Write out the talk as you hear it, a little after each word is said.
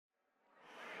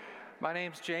My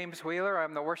name's James Wheeler.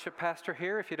 I'm the worship pastor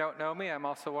here. If you don't know me, I'm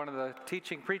also one of the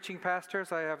preaching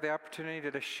pastors. I have the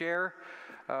opportunity to share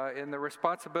in the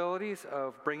responsibilities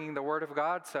of bringing the Word of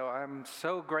God, so I'm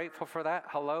so grateful for that.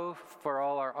 Hello for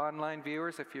all our online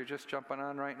viewers if you're just jumping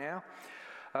on right now.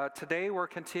 Today we're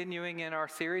continuing in our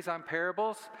series on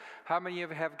parables. How many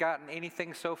of you have gotten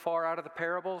anything so far out of the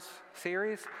parables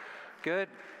series? Good.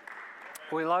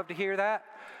 We love to hear that.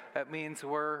 That means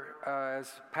we're,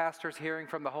 as pastors, hearing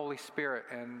from the Holy Spirit,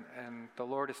 and the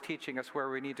Lord is teaching us where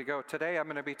we need to go. Today I'm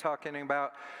going to be talking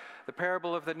about the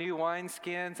parable of the new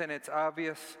wineskins, and it's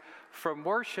obvious from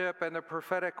worship and the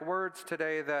prophetic words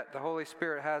today that the Holy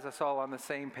Spirit has us all on the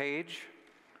same page.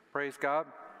 Praise God.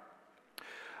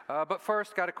 But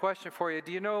first, got a question for you.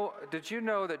 Did you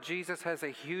know that Jesus has a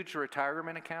huge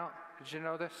retirement account? Did you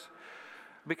know this?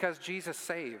 Because Jesus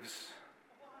saves.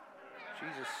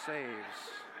 Jesus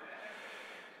saves.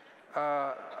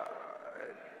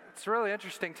 It's really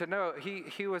interesting to know.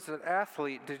 He was an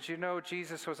athlete. Did you know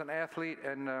Jesus was an athlete?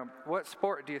 And what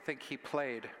sport do you think he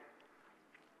played?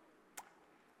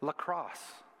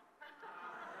 Lacrosse.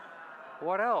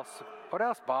 What else? What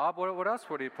else, Bob? What else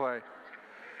would he play?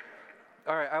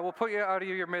 All right, I will put you out of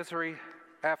your misery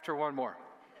after one more.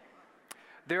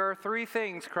 There are three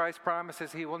things Christ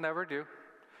promises he will never do.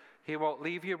 He won't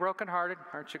leave you brokenhearted.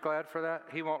 Aren't you glad for that?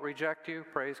 He won't reject you.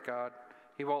 Praise God.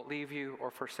 He won't leave you or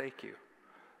forsake you.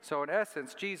 So in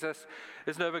essence, Jesus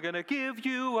is never going to give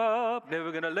you up,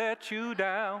 never going to let you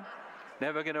down,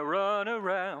 never going to run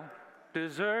around,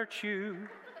 desert you.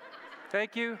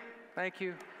 Thank you. Thank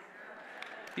you.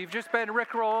 You've just been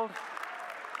rickrolled.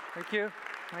 Thank you.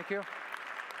 Thank you.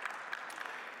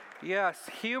 Yes,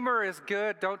 humor is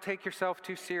good. Don't take yourself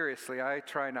too seriously. I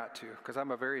try not to, because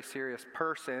I'm a very serious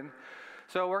person.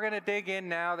 So we're going to dig in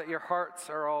now that your hearts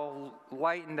are all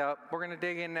lightened up. We're going to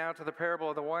dig in now to the parable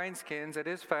of the wineskins. It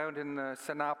is found in the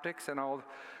synoptics and all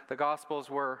the Gospels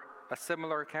where a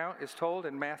similar account is told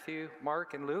in Matthew,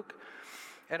 Mark, and Luke.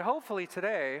 And hopefully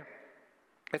today,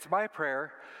 it's my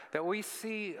prayer that we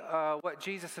see what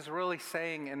Jesus is really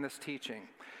saying in this teaching.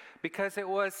 Because it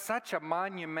was such a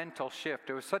monumental shift.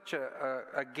 It was such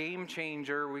a game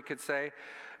changer, we could say,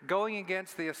 going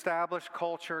against the established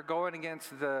culture, going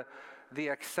against the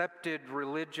accepted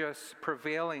religious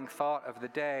prevailing thought of the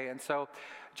day. And so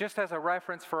just as a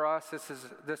reference for us,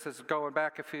 this is going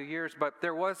back a few years, but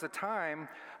there was a time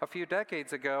a few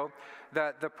decades ago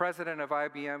that the president of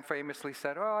IBM famously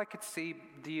said, oh, I could see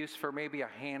the use for maybe a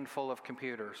handful of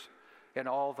computers in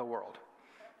all the world.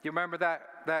 You remember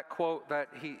that quote that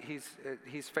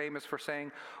he's famous for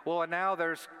saying, well, and now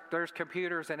there's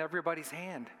computers in everybody's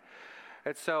hand.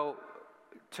 And so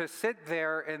to sit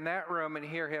there in that room and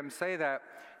hear him say that,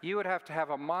 you would have to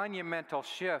have a monumental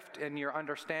shift in your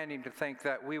understanding to think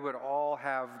that we would all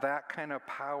have that kind of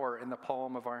power in the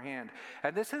palm of our hand.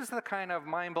 And this is the kind of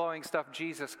mind-blowing stuff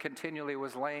Jesus continually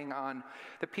was laying on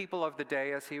the people of the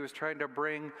day as he was trying to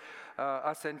bring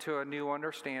us into a new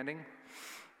understanding.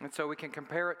 And so we can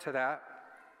compare it to that.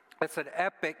 It's an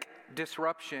epic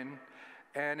disruption,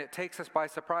 and it takes us by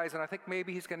surprise. And I think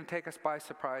maybe he's going to take us by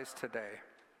surprise today.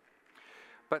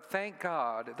 But thank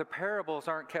God, the parables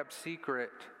aren't kept secret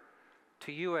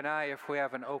to you and I if we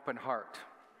have an open heart.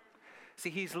 See,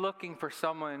 he's looking for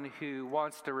someone who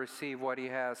wants to receive what he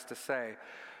has to say.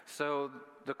 So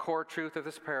the core truth of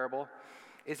this parable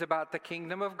is about the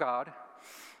kingdom of God,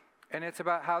 and it's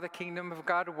about how the kingdom of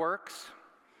God works,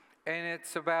 and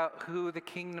it's about who the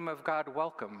kingdom of God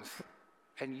welcomes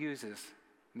and uses.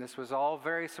 And this was all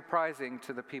very surprising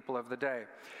to the people of the day.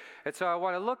 And so I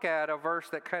want to look at a verse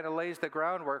that kind of lays the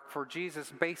groundwork for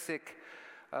Jesus' basic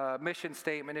mission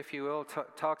statement, if you will.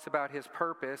 Talks about his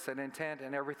purpose and intent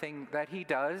and everything that he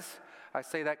does. I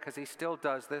say that because he still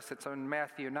does this. It's in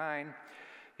Matthew 9.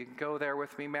 You can go there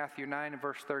with me, Matthew 9 and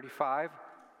verse 35.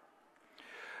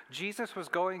 Jesus was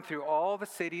going through all the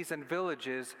cities and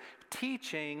villages,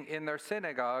 teaching in their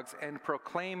synagogues and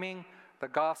proclaiming the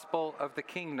gospel of the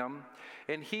kingdom,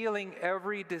 and healing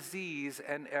every disease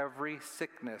and every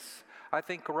sickness. I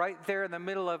think right there in the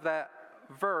middle of that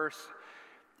verse,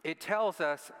 it tells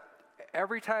us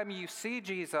every time you see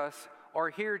Jesus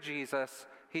or hear Jesus,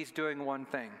 he's doing one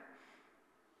thing.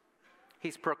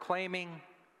 He's proclaiming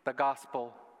the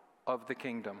gospel of the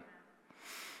kingdom.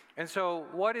 And so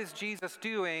what is Jesus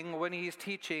doing when he's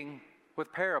teaching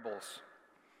with parables?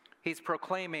 He's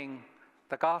proclaiming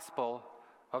the gospel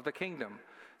of the kingdom.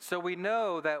 So we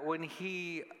know that when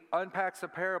he unpacks a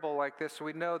parable like this,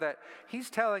 we know that he's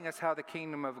telling us how the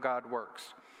kingdom of God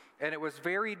works. And it was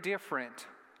very different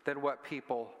than what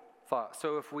people thought.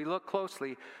 So if we look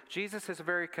closely, Jesus is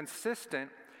very consistent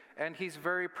and he's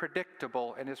very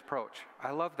predictable in his approach.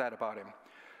 I love that about him.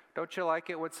 Don't you like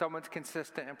it when someone's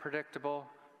consistent and predictable?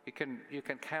 You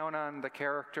can count on the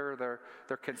character,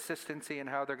 their consistency and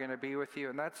how they're going to be with you,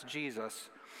 and that's Jesus.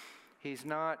 He's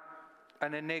not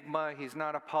an enigma, he's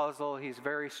not a puzzle, he's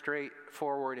very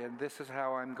straightforward, and this is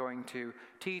how I'm going to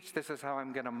teach, this is how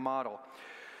I'm going to model.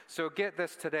 So get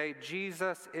this today,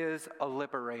 Jesus is a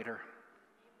liberator.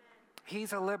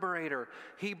 He's a liberator.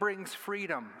 He brings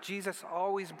freedom. Jesus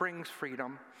always brings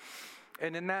freedom.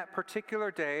 And in that particular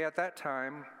day, at that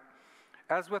time,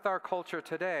 as with our culture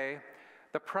today,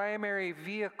 the primary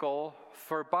vehicle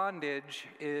for bondage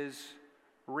is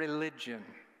religion.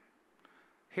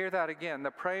 Hear that again.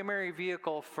 The primary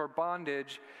vehicle for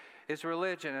bondage is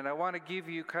religion. And I want to give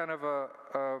you kind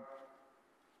of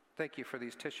thank you for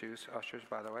these tissues, ushers,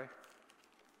 by the way.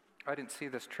 I didn't see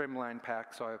this trim line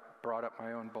pack, so I brought up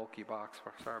my own bulky box.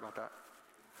 Sorry about that.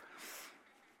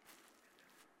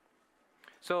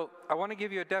 So I want to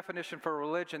give you a definition for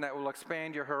religion that will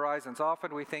expand your horizons.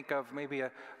 Often we think of maybe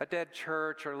a dead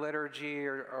church or liturgy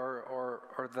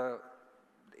or the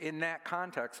in that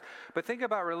context. But think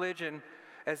about religion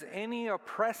as any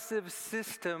oppressive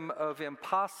system of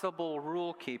impossible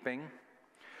rule keeping.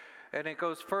 And it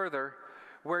goes further,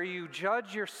 where you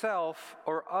judge yourself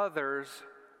or others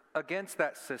against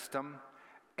that system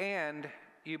and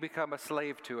you become a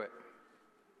slave to it.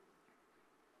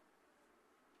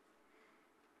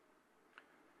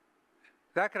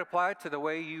 That could apply to the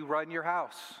way you run your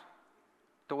house,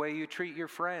 the way you treat your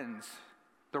friends,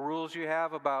 the rules you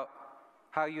have about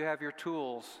how you have your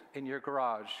tools in your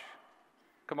garage.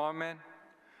 Come on, man.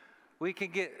 We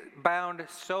can get bound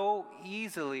so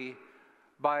easily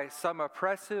by some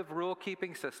oppressive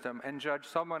rule-keeping system and judge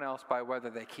someone else by whether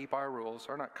they keep our rules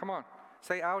or not. Come on.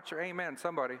 Say ouch or amen,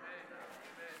 somebody. Amen.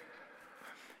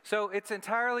 So it's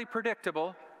entirely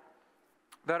predictable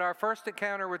that our first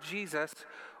encounter with Jesus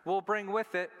will bring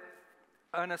with it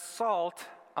an assault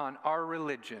on our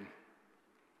religion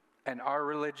and our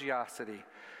religiosity.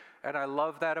 And I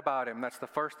love that about him. That's the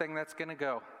first thing that's going to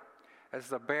go, as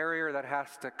the barrier that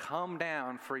has to come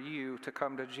down for you to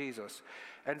come to Jesus.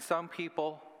 And some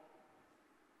people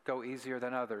go easier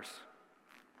than others.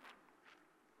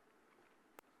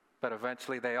 But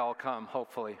eventually they all come,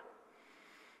 hopefully.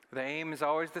 The aim is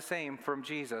always the same from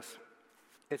Jesus.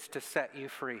 It's to set you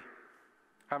free.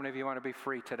 How many of you want to be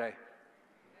free today?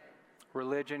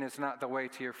 Religion is not the way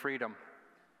to your freedom.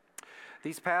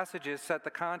 These passages set the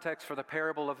context for the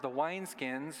parable of the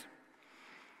wineskins.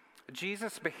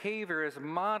 Jesus' behavior is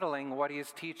modeling what he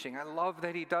is teaching. I love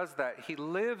that he does that. He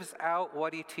lives out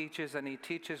what he teaches, and he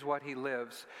teaches what he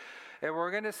lives. And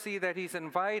we're going to see that he's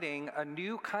inviting a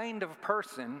new kind of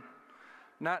person,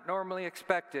 not normally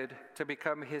expected, to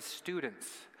become his students.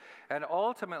 And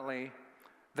ultimately,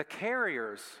 the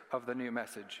carriers of the new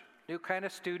message. New kind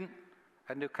of student,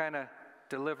 a new kind of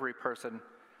delivery person.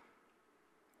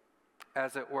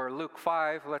 As it were, Luke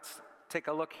 5, let's take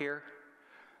a look here.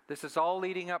 This is all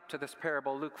leading up to this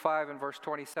parable, Luke 5 and verse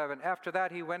 27. After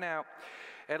that, he went out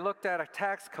and looked at a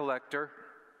tax collector,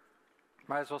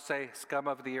 might as well say scum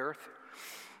of the earth,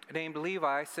 named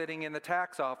Levi, sitting in the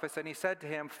tax office, and he said to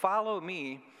him, "Follow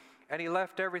me." And he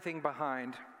left everything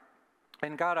behind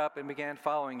and got up and began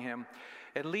following him.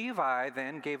 And Levi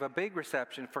then gave a big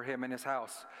reception for him in his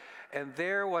house. And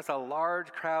there was a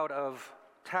large crowd of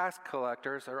tax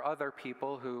collectors, or other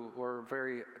people who were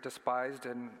very despised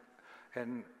and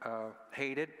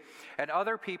hated, and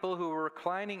other people who were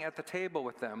reclining at the table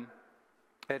with them.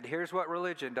 And here's what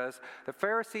religion does. The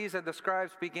Pharisees and the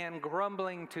scribes began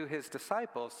grumbling to his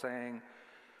disciples, saying,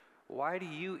 "Why do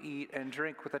you eat and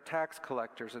drink with the tax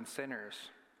collectors and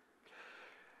sinners?"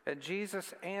 And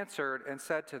Jesus answered and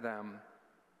said to them,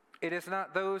 "It is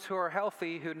not those who are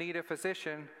healthy who need a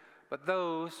physician, but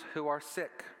those who are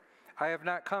sick. I have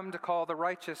not come to call the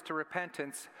righteous to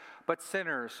repentance, but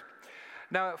sinners."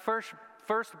 Now, at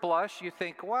first blush, you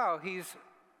think, wow, he's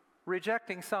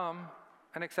rejecting some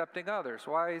and accepting others.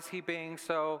 Why is he being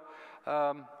so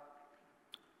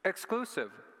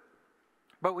exclusive?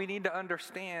 But we need to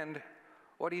understand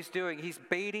what he's doing. He's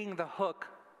baiting the hook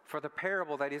for the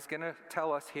parable that he's going to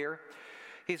tell us here.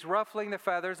 He's ruffling the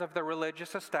feathers of the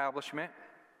religious establishment,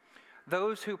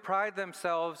 those who pride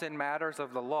themselves in matters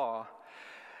of the law.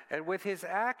 And with his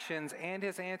actions and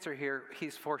his answer here,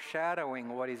 he's foreshadowing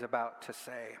what he's about to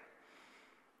say.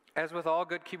 As with all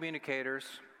good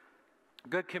communicators,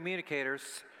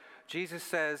 Jesus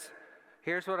says,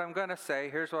 here's what I'm going to say,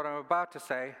 here's what I'm about to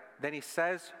say. Then he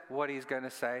says what he's going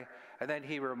to say, and then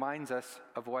he reminds us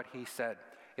of what he said.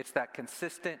 It's that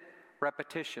consistent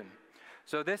repetition.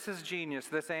 So this is genius,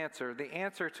 this answer. The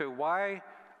answer to why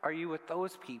are you with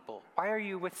those people? Why are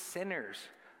you with sinners?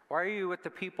 Why are you with the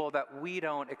people that we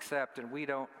don't accept and we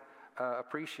don't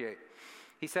appreciate?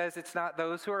 He says, it's not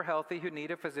those who are healthy who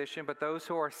need a physician, but those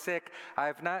who are sick. I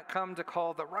have not come to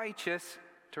call the righteous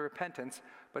to repentance,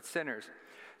 but sinners.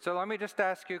 So let me just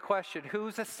ask you a question.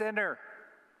 Who's a sinner?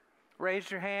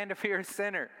 Raise your hand if you're a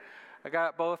sinner. I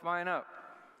got both mine up.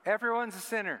 Everyone's a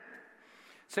sinner.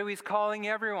 So he's calling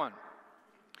everyone.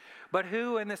 But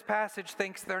who in this passage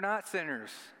thinks they're not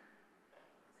sinners?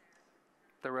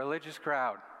 The religious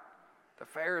crowd, the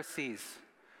Pharisees.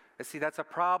 And see, that's a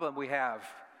problem we have.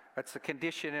 That's a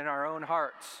condition in our own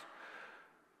hearts.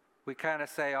 We kind of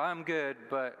say, oh, I'm good,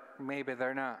 but maybe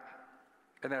they're not.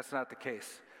 And that's not the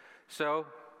case. So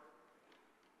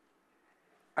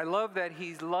I love that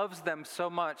he loves them so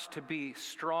much to be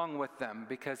strong with them,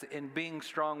 because in being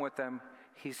strong with them,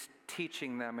 he's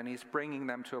teaching them and he's bringing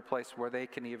them to a place where they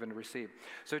can even receive.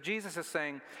 So Jesus is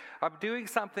saying, I'm doing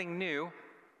something new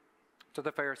to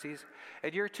the Pharisees,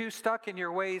 and you're too stuck in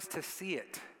your ways to see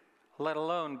it, let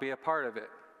alone be a part of it.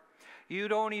 You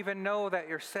don't even know that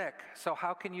you're sick, so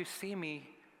how can you see me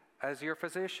as your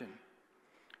physician?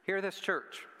 Hear this,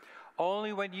 church.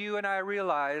 Only when you and I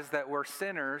realize that we're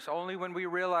sinners, only when we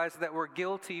realize that we're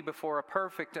guilty before a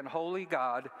perfect and holy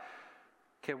God,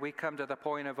 can we come to the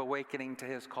point of awakening to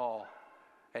his call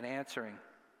and answering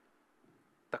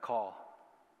the call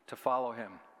to follow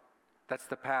him. That's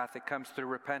the path. It comes through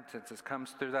repentance. It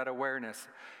comes through that awareness.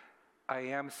 I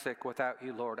am sick without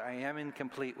you, Lord. I am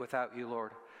incomplete without you,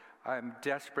 Lord. I am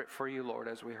desperate for you, Lord,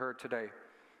 as we heard today.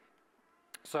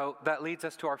 So that leads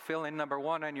us to our fill-in number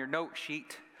 1 on your note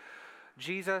sheet.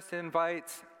 Jesus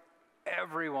invites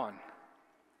everyone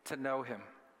to know him.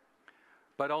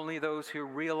 But only those who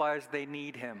realize they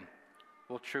need him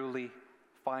will truly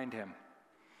find him.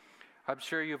 I'm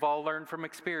sure you've all learned from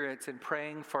experience in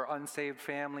praying for unsaved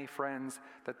family, friends,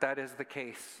 that is the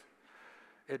case.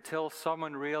 Until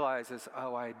someone realizes,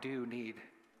 oh, I do need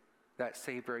that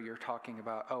Savior you're talking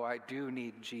about. Oh, I do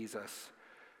need Jesus.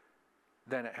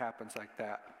 Then it happens like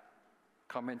that.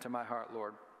 Come into my heart,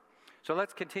 Lord. So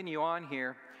let's continue on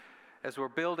here as we're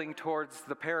building towards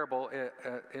the parable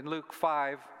in Luke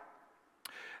 5.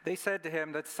 They said to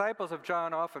him, the disciples of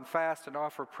John often fast and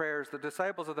offer prayers. The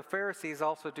disciples of the Pharisees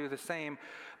also do the same,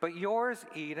 but yours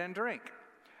eat and drink.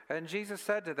 And Jesus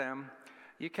said to them,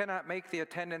 you cannot make the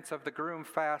attendants of the groom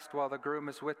fast while the groom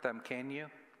is with them, can you?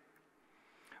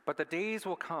 But the days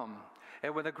will come,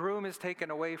 and when the groom is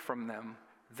taken away from them,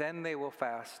 then they will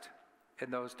fast in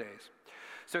those days.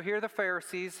 So here the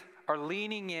Pharisees are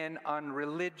leaning in on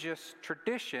religious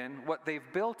tradition, what they've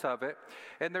built of it,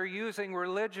 and they're using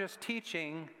religious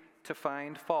teaching to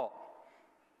find fault.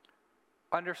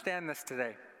 Understand this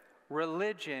today.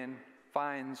 Religion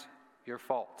finds your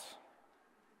faults.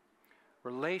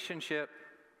 Relationship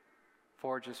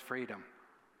forges freedom.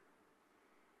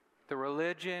 The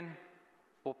religion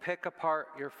will pick apart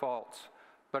your faults,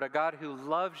 but a God who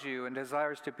loves you and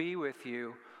desires to be with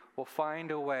you will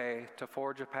find a way to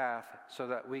forge a path so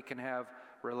that we can have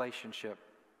relationship.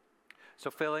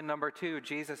 So fill in number 2,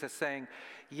 Jesus is saying,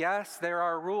 yes, there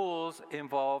are rules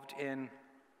involved in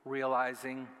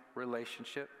realizing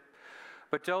relationship,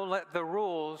 but don't let the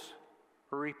rules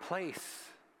replace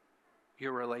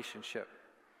your relationship.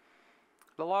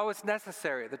 The law is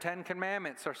necessary. The 10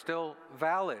 Commandments are still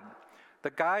valid.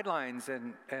 The guidelines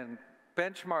and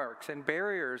benchmarks and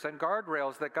barriers and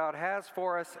guardrails that God has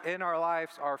for us in our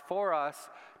lives are for us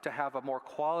to have a more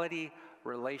quality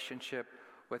relationship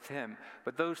with him.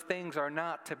 But those things are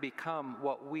not to become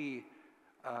what we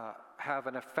have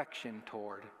an affection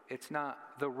toward. It's not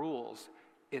the rules,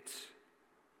 it's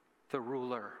the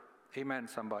ruler. Amen,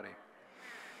 somebody.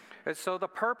 And so the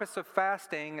purpose of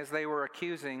fasting, as they were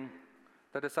accusing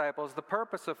the disciples, the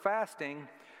purpose of fasting,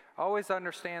 always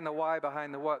understand the why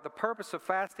behind the what. The purpose of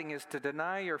fasting is to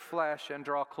deny your flesh and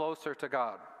draw closer to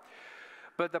God.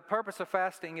 But the purpose of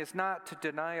fasting is not to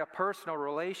deny a personal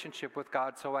relationship with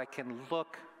God so I can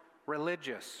look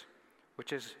religious,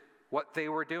 which is what they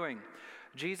were doing.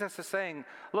 Jesus is saying,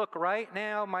 look, right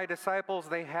now my disciples,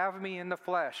 they have me in the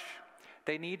flesh.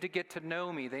 They need to get to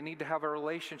know me. They need to have a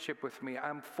relationship with me.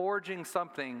 I'm forging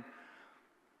something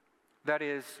that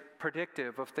is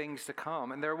predictive of things to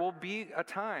come. And there will be a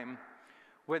time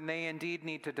when they indeed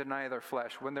need to deny their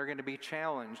flesh, when they're going to be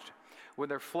challenged, when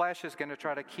their flesh is going to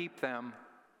try to keep them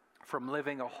from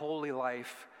living a holy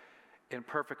life in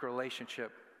perfect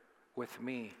relationship with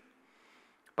me.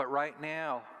 But right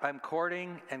now, I'm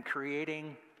courting and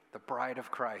creating the bride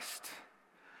of Christ.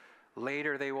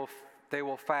 Later, they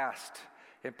will fast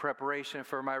in preparation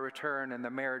for my return and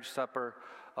the marriage supper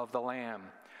of the Lamb.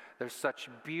 There's such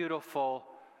beautiful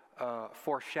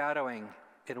foreshadowing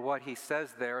in what he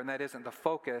says there, and that isn't the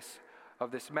focus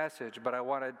of this message, but I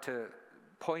wanted to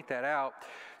point that out.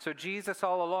 So Jesus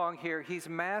all along here, he's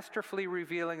masterfully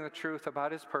revealing the truth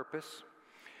about his purpose,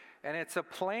 and it's a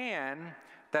plan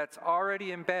that's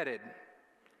already embedded,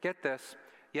 get this,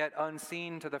 yet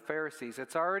unseen to the Pharisees.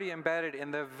 It's already embedded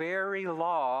in the very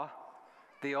law,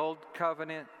 the Old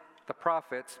Covenant, the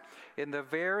prophets, in the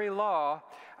very law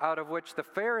out of which the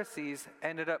Pharisees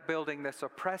ended up building this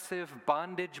oppressive,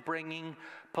 bondage-bringing,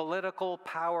 political,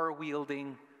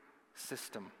 power-wielding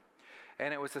system.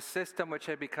 And it was a system which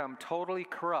had become totally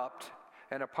corrupt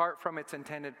and apart from its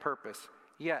intended purpose,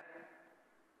 yet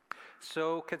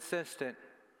so consistent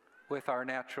with our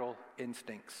natural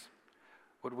instincts.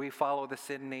 Would we follow the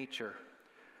sin nature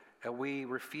and we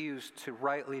refuse to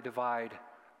rightly divide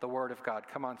the Word of God?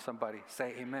 Come on, somebody,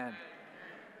 say amen.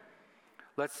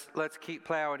 Let's keep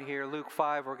plowing here. Luke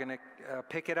 5, we're going to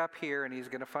pick it up here, and we're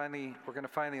going to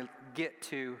finally get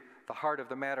to the heart of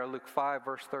the matter. Luke 5,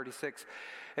 verse 36.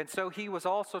 And so he was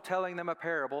also telling them a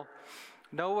parable.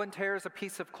 No one tears a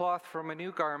piece of cloth from a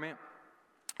new garment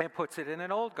and puts it in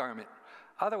an old garment.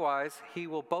 Otherwise, he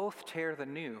will both tear the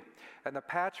new, and the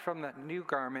patch from the new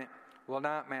garment will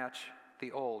not match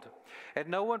the old. And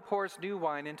no one pours new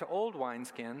wine into old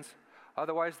wineskins,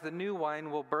 otherwise the new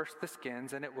wine will burst the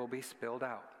skins, and it will be spilled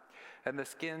out, and the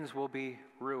skins will be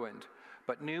ruined.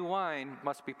 But new wine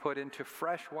must be put into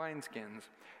fresh wineskins,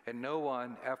 and no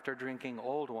one, after drinking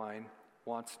old wine,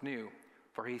 wants new,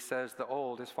 for he says the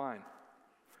old is fine.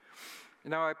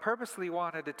 Now, I purposely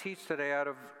wanted to teach today out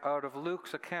of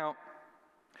Luke's account,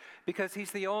 because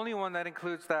he's the only one that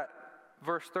includes that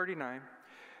verse 39.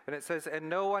 And it says, and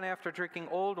no one after drinking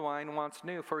old wine wants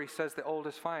new, for he says the old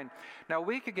is fine. Now,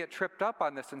 we could get tripped up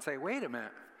on this and say, wait a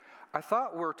minute. I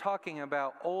thought we're talking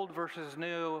about old versus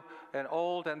new, and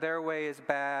old and their way is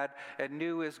bad, and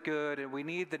new is good, and we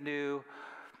need the new.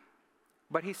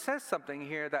 But he says something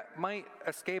here that might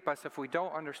escape us if we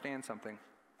don't understand something.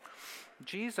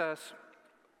 Jesus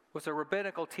was a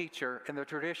rabbinical teacher in the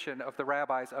tradition of the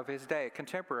rabbis of his day,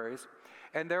 contemporaries,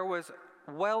 and there was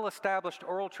well-established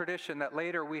oral tradition that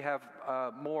later we have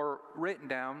more written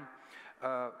down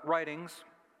writings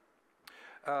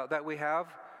that we have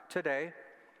today,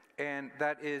 and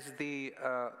that is the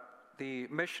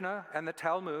Mishnah and the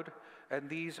Talmud, and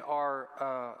these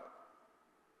are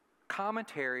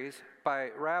commentaries by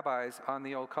rabbis on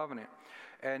the Old Covenant.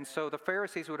 And so the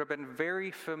Pharisees would have been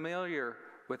very familiar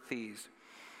with these.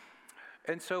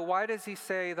 And so why does he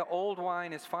say the old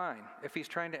wine is fine if he's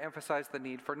trying to emphasize the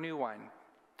need for new wine?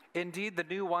 Indeed, the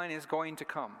new wine is going to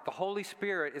come. The Holy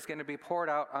Spirit is going to be poured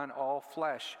out on all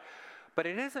flesh. But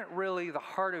it isn't really the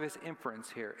heart of his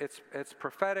inference here. It's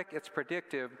prophetic, it's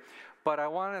predictive, but I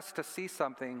want us to see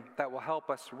something that will help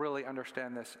us really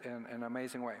understand this in an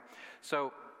amazing way.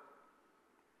 So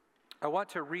I want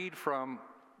to read from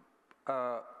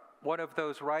one of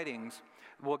those writings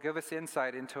will give us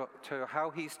insight into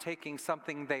how he's taking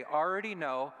something they already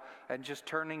know and just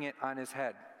turning it on his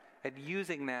head and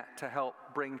using that to help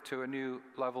bring to a new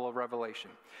level of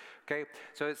revelation. Okay,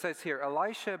 so it says here,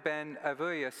 Elisha ben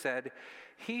Avuya said,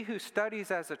 he who studies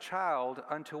as a child,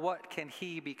 unto what can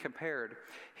he be compared?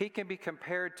 He can be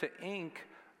compared to ink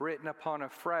written upon a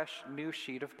fresh new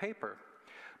sheet of paper.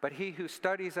 But he who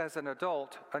studies as an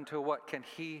adult, unto what can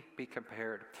he be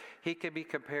compared? He can be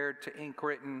compared to ink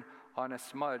written on a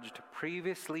smudged,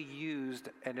 previously used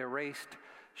and erased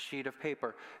sheet of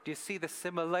paper. Do you see the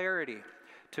similarity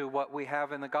to what we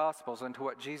have in the Gospels and to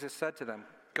what Jesus said to them?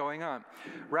 Going on.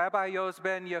 Rabbi Yos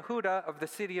ben Yehuda of the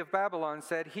city of Babylon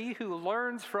said, he who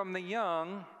learns from the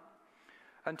young,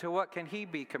 unto what can he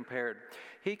be compared?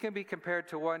 He can be compared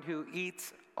to one who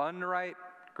eats unripe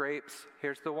grapes,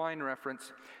 here's the wine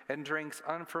reference, and drinks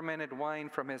unfermented wine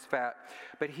from his vat.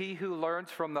 But he who learns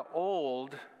from the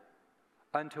old,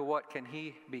 unto what can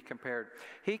he be compared?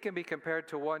 He can be compared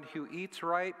to one who eats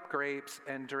ripe grapes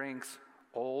and drinks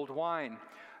old wine.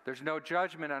 There's no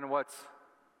judgment on what's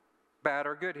bad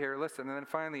or good here. Listen, and then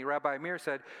finally, Rabbi Meir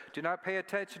said, do not pay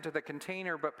attention to the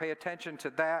container, but pay attention to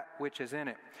that which is in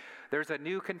it. There's a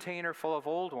new container full of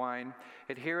old wine,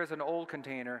 and here is an old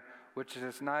container which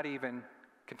does not even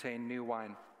contain new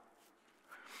wine.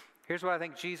 Here's what I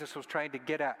think Jesus was trying to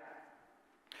get at.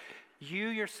 You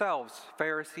yourselves,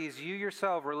 Pharisees, you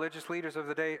yourself, religious leaders of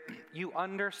the day, you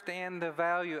understand the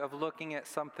value of looking at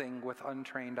something with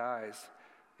untrained eyes,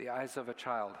 the eyes of a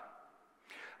child.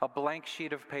 A blank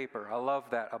sheet of paper. I love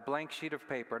that. A blank sheet of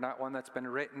paper, not one that's been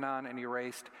written on and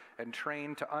erased and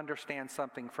trained to understand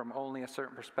something from only a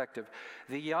certain perspective.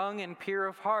 The young and pure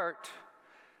of heart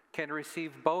can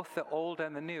receive both the old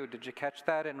and the new. Did you catch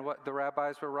that in what the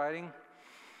rabbis were writing?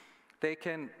 They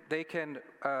can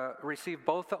receive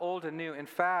both the old and new. In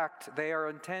fact, they are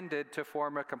intended to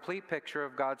form a complete picture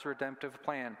of God's redemptive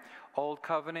plan. Old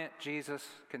covenant, Jesus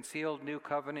concealed. New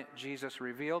covenant, Jesus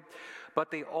revealed.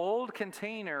 But the old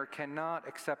container cannot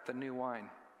accept the new wine.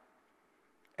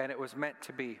 And it was meant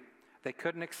to be. They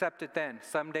couldn't accept it then.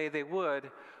 Someday they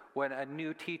would, when a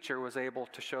new teacher was able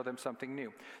to show them something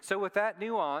new. So with that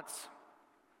nuance,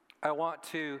 I want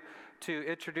to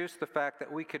introduce the fact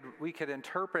that we could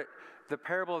interpret the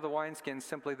parable of the wineskins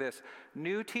simply this: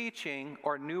 new teaching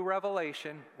or new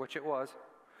revelation, which it was,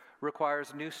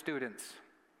 requires new students.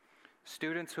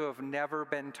 Students who have never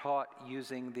been taught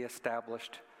using the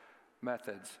established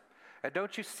methods. And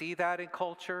don't you see that in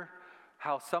culture?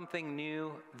 How something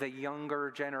new, the younger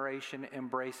generation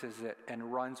embraces it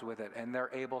and runs with it, and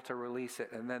they're able to release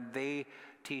it, and then they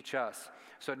teach us.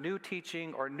 So new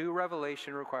teaching or new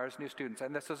revelation requires new students.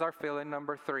 And this is our fill-in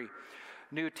number 3.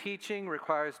 New teaching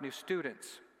requires new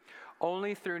students.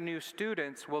 Only through new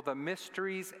students will the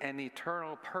mysteries and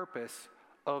eternal purpose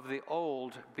of the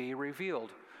old be revealed.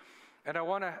 And I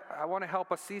want to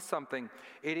help us see something.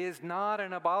 It is not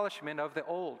an abolishment of the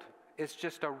old. It's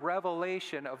just a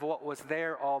revelation of what was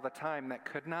there all the time that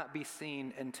could not be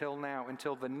seen until now,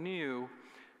 until the new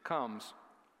comes.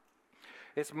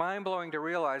 It's mind-blowing to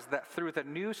realize that through the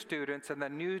new students and the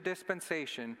new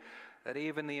dispensation, that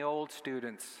even the old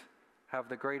students have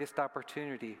the greatest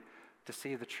opportunity to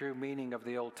see the true meaning of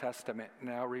the Old Testament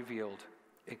now revealed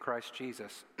in Christ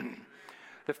Jesus.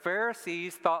 The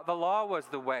Pharisees thought the law was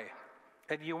the way,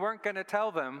 and you weren't going to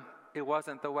tell them it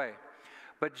wasn't the way.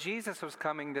 But Jesus was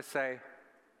coming to say,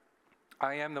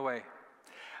 I am the way.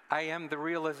 I am the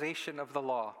realization of the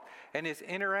law. And his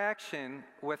interaction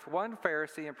with one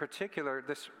Pharisee in particular,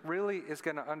 this really is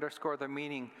going to underscore the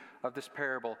meaning of this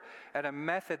parable and a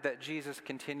method that Jesus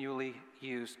continually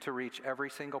used to reach every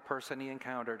single person he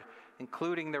encountered,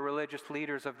 including the religious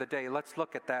leaders of the day. Let's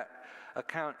look at that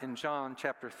account in John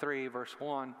chapter 3, verse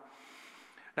 1.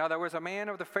 Now there was a man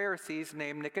of the Pharisees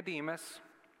named Nicodemus,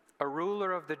 a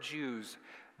ruler of the Jews.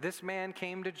 This man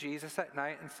came to Jesus at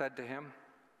night and said to him,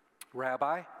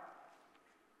 Rabbi,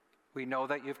 we know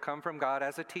that you've come from God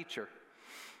as a teacher,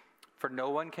 for no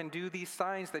one can do these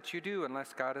signs that you do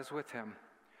unless God is with him.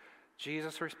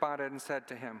 Jesus responded and said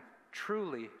to him,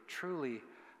 Truly, truly,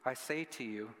 I say to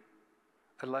you,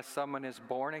 unless someone is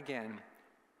born again,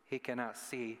 he cannot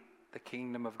see the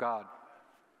kingdom of God.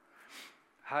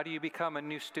 How do you become a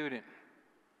new student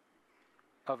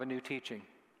of a new teaching?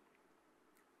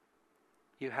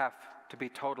 You have to be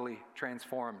totally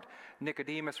transformed.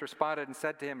 Nicodemus responded and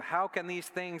said to him, How can these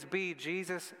things be?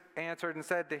 Jesus answered and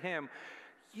said to him,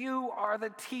 You are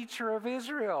the teacher of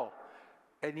Israel,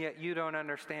 and yet you don't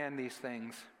understand these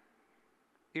things.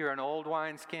 You're an old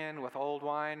wineskin with old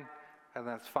wine, and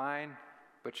that's fine,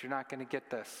 but you're not going to get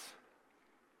this.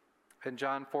 In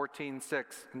John 14:6,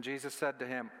 and Jesus said to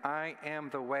him, I am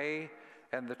the way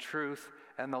and the truth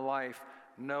and the life.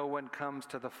 No one comes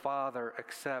to the Father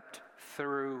except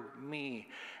through me,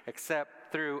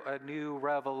 except through a new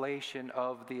revelation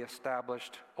of the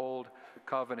established old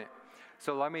covenant.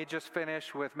 So let me just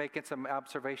finish with making some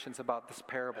observations about this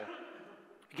parable.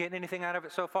 You getting anything out of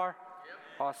it so far? Yep.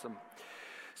 Awesome.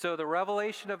 So the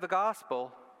revelation of the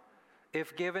gospel,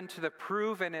 if given to the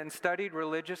proven and studied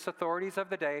religious authorities of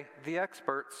the day, the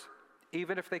experts,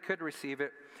 even if they could receive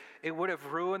it, it would have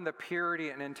ruined the purity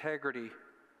and integrity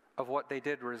of what they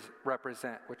did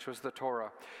represent, which was the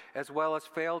Torah, as well as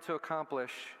failed to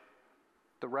accomplish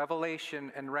the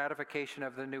revelation and ratification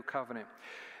of the new covenant,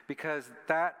 because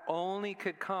that only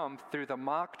could come through the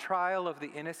mock trial of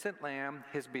the innocent lamb,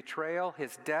 his betrayal,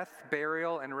 his death,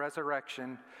 burial, and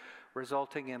resurrection,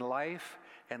 resulting in life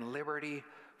and liberty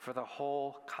for the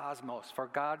whole cosmos. For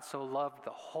God so loved the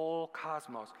whole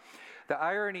cosmos. The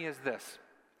irony is this,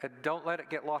 and don't let it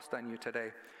get lost on you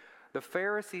today. The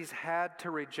Pharisees had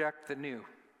to reject the new,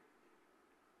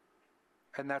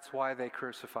 and that's why they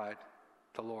crucified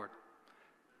the Lord.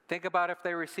 Think about if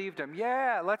they received him.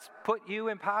 Yeah, let's put you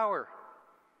in power.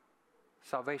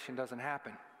 Salvation doesn't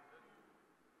happen.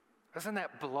 Doesn't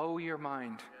that blow your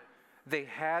mind? They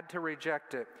had to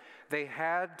reject it. They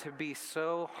had to be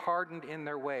so hardened in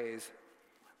their ways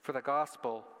for the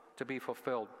gospel to be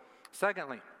fulfilled.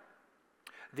 Secondly,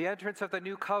 the entrance of the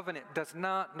new covenant does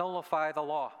not nullify the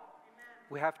law.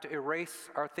 We have to erase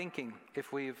our thinking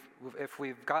if we've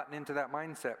gotten into that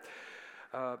mindset.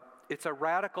 It's a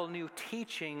radical new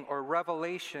teaching or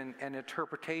revelation and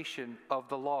interpretation of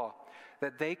the law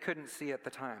that they couldn't see at the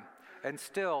time. And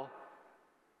still,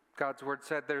 God's word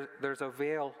said there's a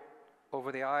veil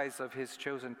over the eyes of his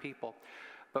chosen people.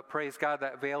 But praise God,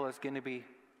 that veil is going to be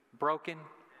broken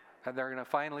And they're going to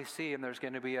finally see, and there's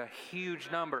going to be a huge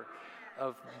number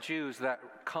of Jews that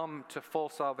come to full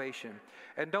salvation.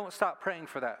 And don't stop praying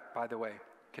for that, by the way.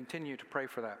 Continue to pray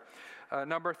for that.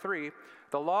 Number 3,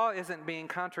 the law isn't being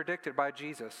contradicted by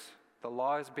Jesus. The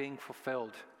law is being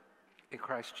fulfilled in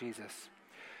Christ Jesus.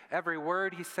 Every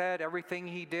word he said, everything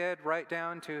he did, right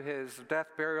down to his death,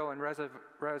 burial, and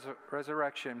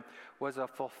resurrection, was a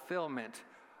fulfillment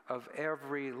of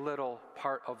every little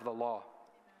part of the law.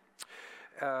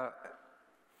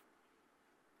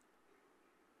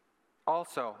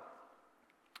 Also,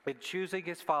 in choosing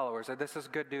his followers, and this is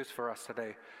good news for us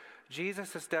today,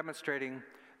 Jesus is demonstrating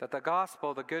that the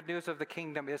gospel, the good news of the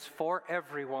kingdom, is for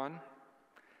everyone,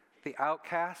 the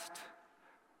outcast.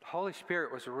 The Holy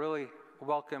Spirit was really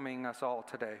welcoming us all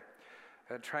today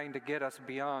and trying to get us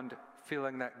beyond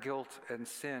feeling that guilt and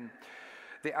sin.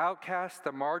 The outcast,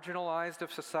 the marginalized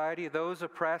of society, those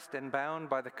oppressed and bound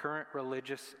by the current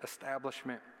religious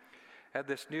establishment. And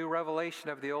this new revelation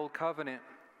of the old covenant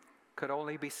could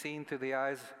only be seen through the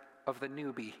eyes of the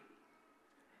newbie,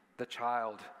 the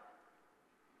child,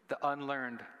 the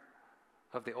unlearned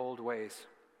of the old ways.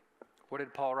 What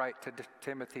did Paul write to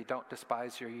Timothy? Don't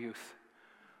despise your youth.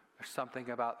 There's something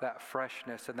about that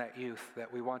freshness and that youth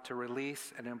that we want to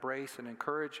release and embrace and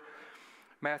encourage.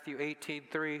 Matthew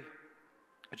 18:3,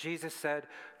 Jesus said,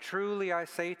 "Truly I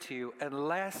say to you,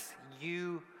 unless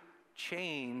you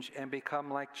change and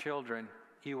become like children,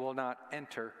 you will not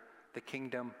enter the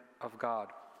kingdom of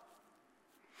God."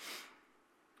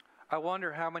 I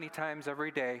wonder how many times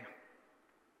every day,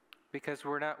 because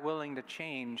we're not willing to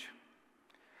change,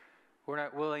 we're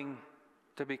not willing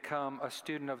to become a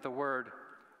student of the Word,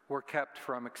 we're kept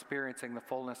from experiencing the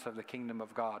fullness of the kingdom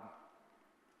of God.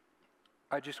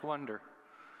 I just wonder.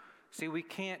 See, we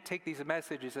can't take these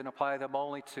messages and apply them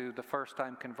only to the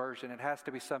first-time conversion. It has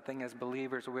to be something as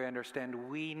believers we understand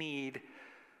we need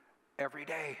every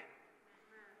day.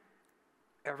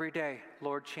 Every day,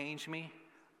 Lord, change me.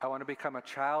 I want to become a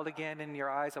child again in your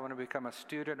eyes. I want to become a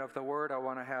student of the Word. I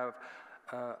want to have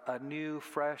a new,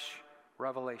 fresh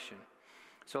revelation.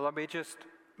 So let me just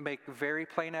make very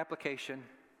plain application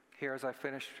here as I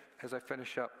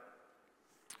finish up.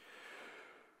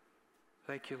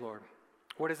 Thank you, Lord.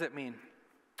 What does it mean?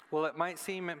 Well, it might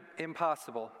seem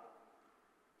impossible,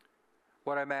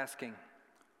 what I'm asking,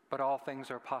 but all things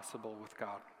are possible with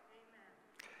God.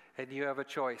 Amen. And you have a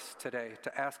choice today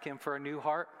to ask Him for a new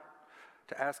heart,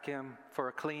 to ask Him for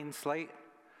a clean slate.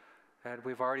 And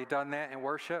we've already done that in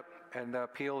worship, and the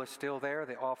appeal is still there.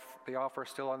 The offer is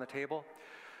still on the table.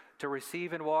 To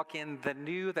receive and walk in the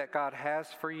new that God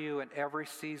has for you in every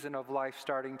season of life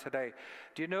starting today.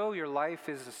 Do you know your life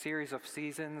is a series of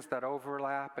seasons that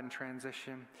overlap and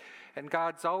transition? And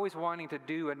God's always wanting to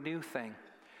do a new thing.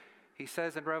 He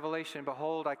says in Revelation,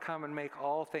 "Behold, I come and make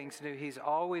all things new." He's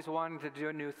always wanting to do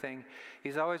a new thing.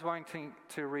 He's always wanting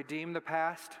to redeem the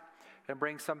past and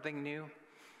bring something new.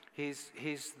 He's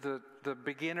the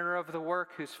beginner of the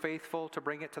work who's faithful to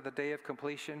bring it to the day of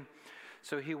completion.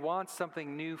 So He wants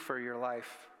something new for your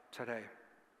life today.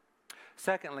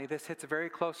 Secondly, this hits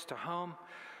very close to home.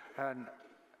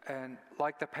 And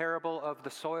like the parable of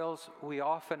the soils, we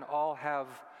often all have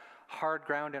hard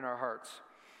ground in our hearts.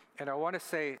 And I want to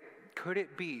say, could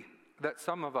it be that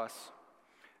some of us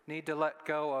need to let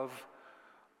go of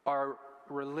our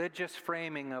religious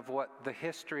framing of what the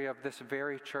history of this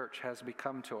very church has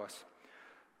become to us?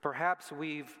 Perhaps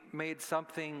we've made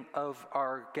something of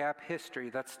our gap history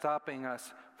that's stopping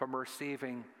us from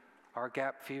receiving our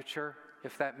gap future,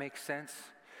 if that makes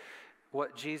sense.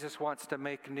 What Jesus wants to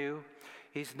make new,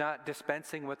 He's not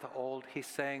dispensing with the old. He's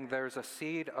saying there's a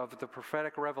seed of the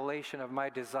prophetic revelation of my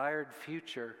desired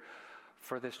future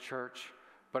for this church,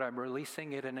 but I'm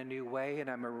releasing it in a new way, and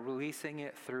I'm releasing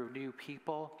it through new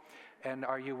people. And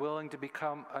are you willing to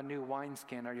become a new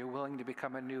wineskin? Are you willing to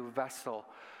become a new vessel?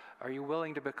 Are you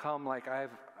willing to become like,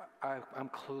 I'm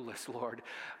clueless, Lord,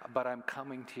 but I'm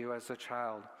coming to you as a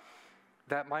child?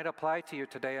 That might apply to you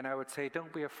today, and I would say,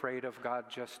 don't be afraid of God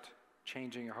just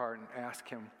changing your heart, and ask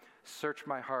Him, search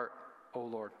my heart, O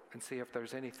Lord, and see if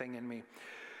there's anything in me.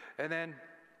 And then,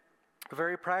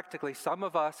 very practically, some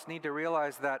of us need to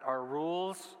realize that our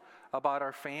rules about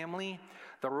our family,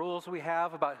 the rules we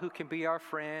have about who can be our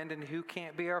friend and who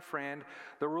can't be our friend,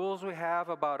 the rules we have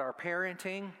about our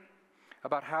parenting,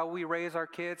 about how we raise our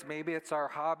kids, maybe it's our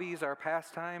hobbies, our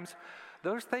pastimes,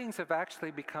 those things have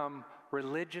actually become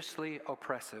religiously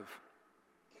oppressive.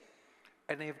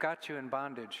 And they've got you in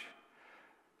bondage.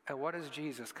 And what does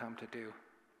Jesus come to do?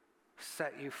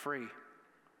 Set you free,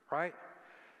 right?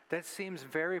 That seems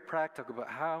very practical, but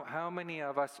how many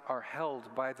of us are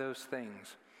held by those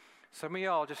things? Some of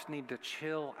y'all just need to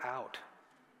chill out.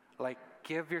 Like,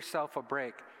 give yourself a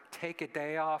break. Take a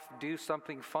day off, do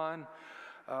something fun.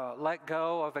 Let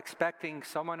go of expecting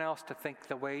someone else to think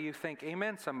the way you think.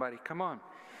 Amen, somebody, come on.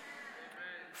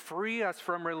 Free us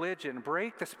from religion.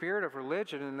 Break the spirit of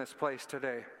religion in this place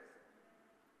today.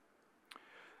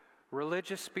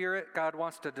 Religious spirit, God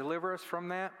wants to deliver us from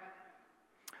that.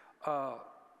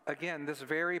 Again, this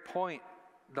very point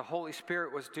the Holy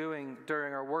Spirit was doing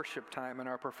during our worship time and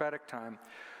our prophetic time.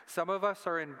 Some of us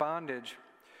are in bondage,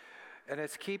 and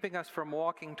it's keeping us from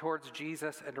walking towards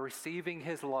Jesus and receiving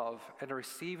His love and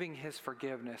receiving His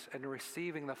forgiveness and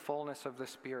receiving the fullness of the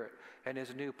Spirit and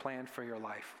His new plan for your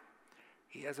life.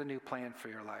 He has a new plan for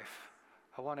your life.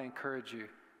 I want to encourage you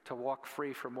to walk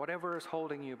free from whatever is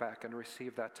holding you back and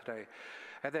receive that today.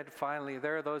 And then finally,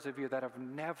 there are those of you that have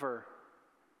never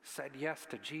said yes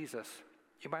to Jesus.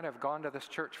 You might have gone to this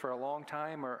church for a long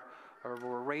time or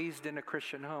were raised in a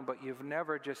Christian home, but you've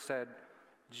never just said,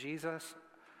 Jesus,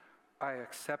 I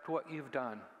accept what you've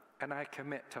done, and I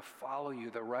commit to follow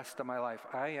you the rest of my life.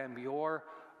 I am your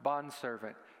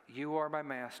bondservant. You are my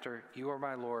master. You are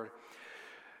my Lord.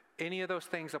 Any of those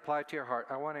things apply to your heart.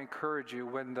 I want to encourage you,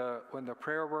 when the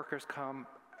prayer workers come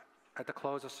at the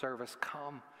close of service,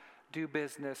 come, do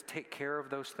business, take care of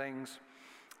those things.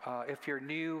 If you're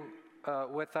new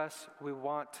with us, we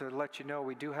want to let you know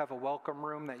we do have a welcome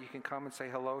room that you can come and say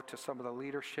hello to some of the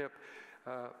leadership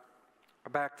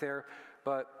back there.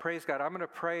 But praise God. I'm going to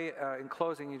pray in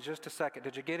closing in just a second.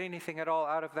 Did you get anything at all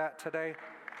out of that today?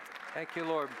 Thank you,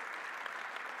 Lord.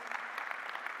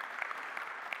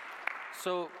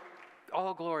 So,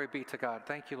 all glory be to God.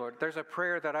 Thank you, Lord. There's a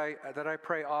prayer that I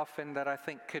pray often that I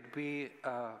think could be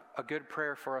a good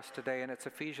prayer for us today, and it's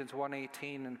Ephesians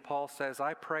 1:18, and Paul says,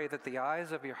 I pray that the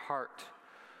eyes of your heart,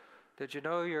 did you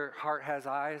know your heart has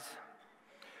eyes?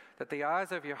 That the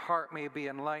eyes of your heart may be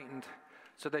enlightened,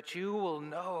 so that you will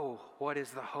know what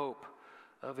is the hope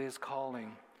of His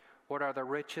calling. What are the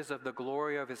riches of the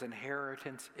glory of His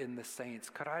inheritance in the saints?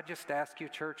 Could I just ask you,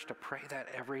 church, to pray that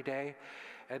every day,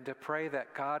 and to pray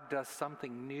that God does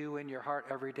something new in your heart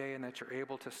every day and that you're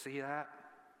able to see that?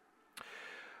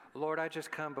 Lord, I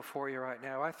just come before you right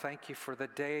now. I thank you for the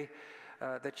day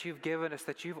that you've given us,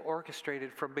 that you've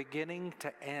orchestrated from beginning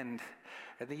to end,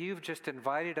 and that you've just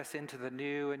invited us into the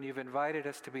new, and you've invited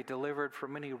us to be delivered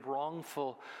from any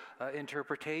wrongful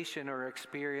interpretation or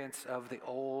experience of the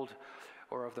old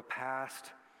or of the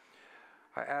past.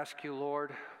 I ask you,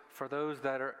 Lord, for those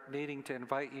that are needing to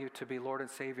invite you to be Lord and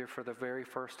Savior for the very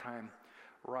first time,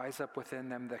 rise up within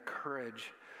them the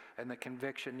courage and the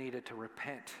conviction needed to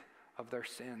repent of their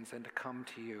sins and to come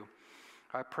to you.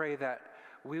 I pray that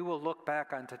we will look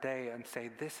back on today and say,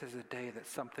 this is a day that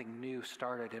something new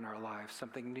started in our lives,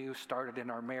 something new started in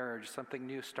our marriage, something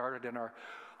new started in our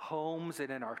homes and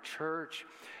in our church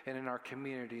and in our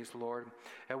communities, Lord.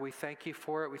 And we thank you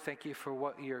for it. We thank you for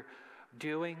what you're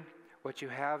doing, what you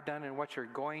have done, and what you're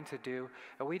going to do.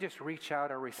 And we just reach out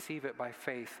and receive it by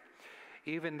faith.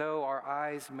 Even though our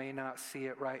eyes may not see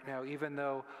it right now, even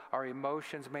though our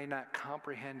emotions may not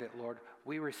comprehend it, Lord,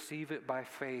 we receive it by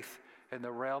faith in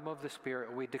the realm of the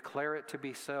Spirit. We declare it to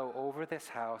be so over this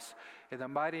house. In the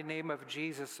mighty name of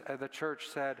Jesus, the church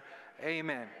said,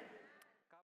 amen.